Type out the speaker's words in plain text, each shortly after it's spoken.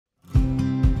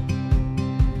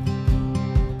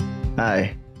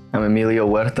Hi, I'm Emilio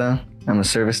Huerta. I'm a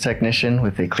service technician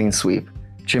with a clean sweep.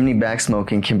 Chimney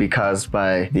backsmoking can be caused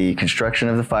by the construction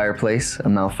of the fireplace, a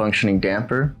malfunctioning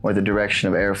damper, or the direction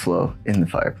of airflow in the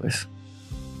fireplace.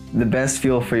 The best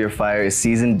fuel for your fire is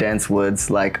seasoned dense woods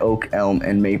like oak, elm,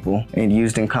 and maple, and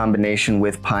used in combination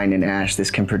with pine and ash, this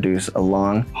can produce a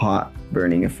long, hot,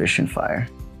 burning, efficient fire.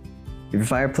 If your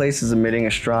fireplace is emitting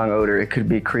a strong odor, it could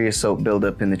be creosote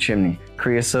buildup in the chimney.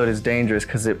 Creosote is dangerous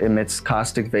because it emits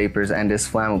caustic vapors and is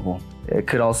flammable. It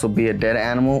could also be a dead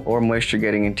animal or moisture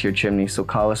getting into your chimney, so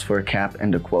call us for a cap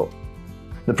and a quote.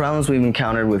 The problems we've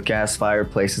encountered with gas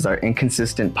fireplaces are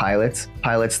inconsistent pilots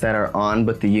that are on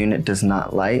but the unit does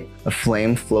not light, a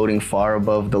flame floating far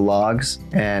above the logs,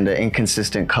 and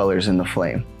inconsistent colors in the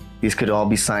flame. These could all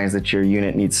be signs that your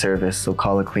unit needs service, so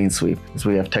call a clean sweep, as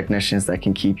we have technicians that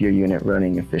can keep your unit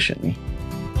running efficiently.